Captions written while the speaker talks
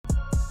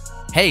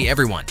Hey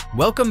everyone,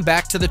 welcome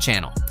back to the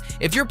channel.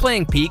 If you're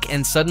playing Peak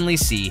and suddenly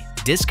see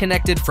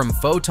disconnected from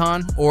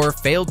Photon or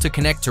failed to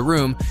connect to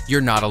room,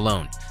 you're not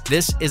alone.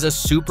 This is a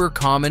super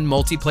common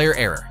multiplayer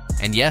error,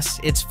 and yes,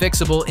 it's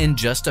fixable in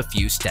just a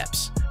few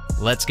steps.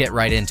 Let's get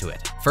right into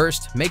it.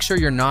 First, make sure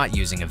you're not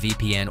using a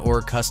VPN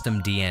or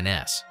custom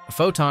DNS.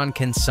 Photon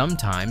can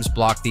sometimes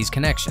block these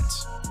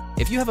connections.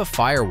 If you have a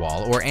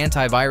firewall or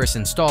antivirus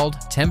installed,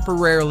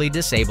 temporarily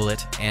disable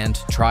it and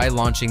try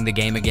launching the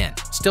game again.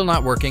 Still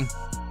not working?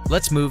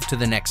 Let's move to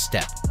the next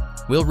step.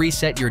 We'll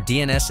reset your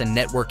DNS and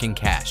networking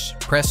cache.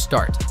 Press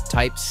Start,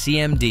 type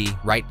CMD,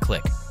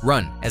 right-click,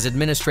 Run as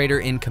administrator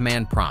in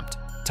command prompt.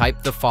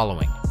 Type the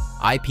following: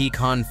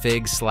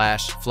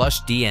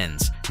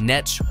 ipconfig/flushdns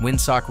netsh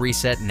winsock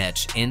reset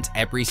netsh int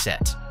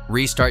epreset.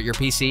 Restart your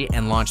PC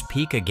and launch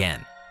Peak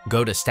again.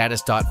 Go to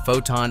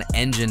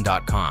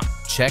status.photonengine.com.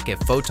 Check if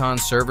Photon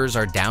servers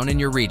are down in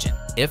your region.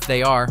 If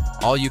they are,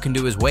 all you can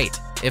do is wait.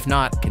 If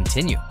not,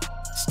 continue.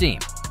 Steam.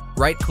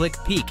 Right-click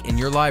Peak in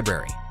your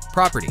library.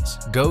 Properties.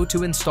 Go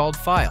to Installed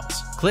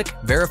Files. Click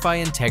Verify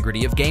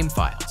Integrity of Game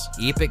Files.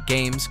 Epic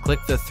Games, click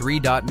the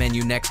three-dot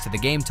menu next to the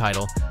game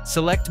title.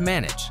 Select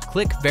Manage.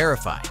 Click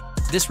Verify.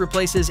 This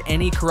replaces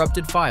any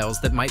corrupted files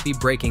that might be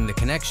breaking the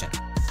connection.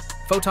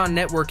 Photon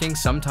Networking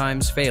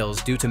sometimes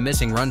fails due to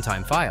missing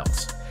runtime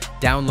files.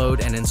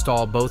 Download and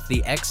install both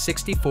the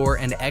x64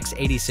 and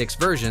x86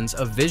 versions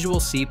of Visual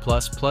C++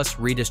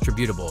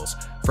 redistributables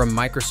from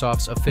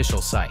Microsoft's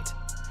official site.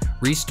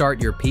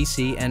 Restart your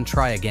PC and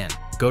try again.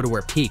 Go to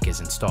where Peak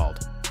is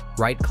installed.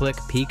 Right-click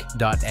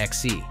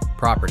peak.exe,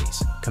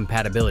 Properties,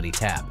 Compatibility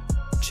tab.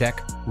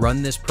 Check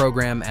Run this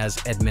program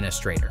as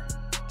administrator.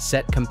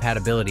 Set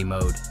compatibility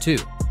mode to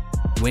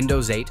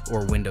Windows 8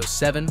 or Windows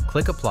 7,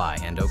 click Apply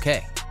and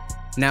OK.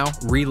 Now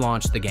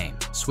relaunch the game.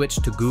 Switch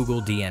to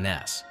Google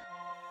DNS.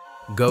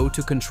 Go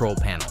to Control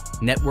Panel,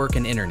 Network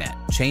and Internet.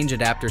 Change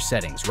adapter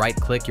settings.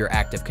 Right-click your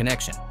active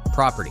connection.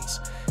 Properties.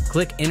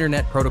 Click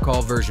Internet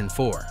Protocol version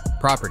 4.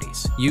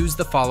 Properties. Use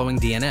the following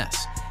DNS: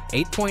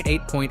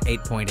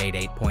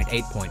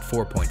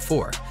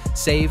 8.8.8.88.8.4.4.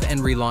 Save and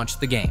relaunch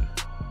the game.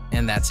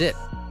 And that's it.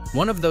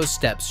 One of those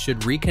steps should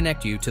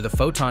reconnect you to the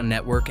Photon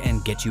network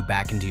and get you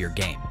back into your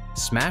game.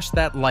 Smash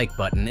that like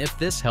button if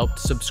this helped.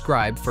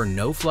 Subscribe for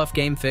no fluff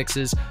game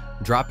fixes.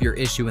 Drop your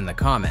issue in the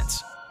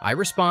comments. I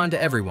respond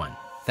to everyone.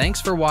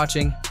 Thanks for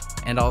watching,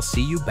 and I'll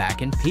see you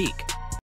back in Peak.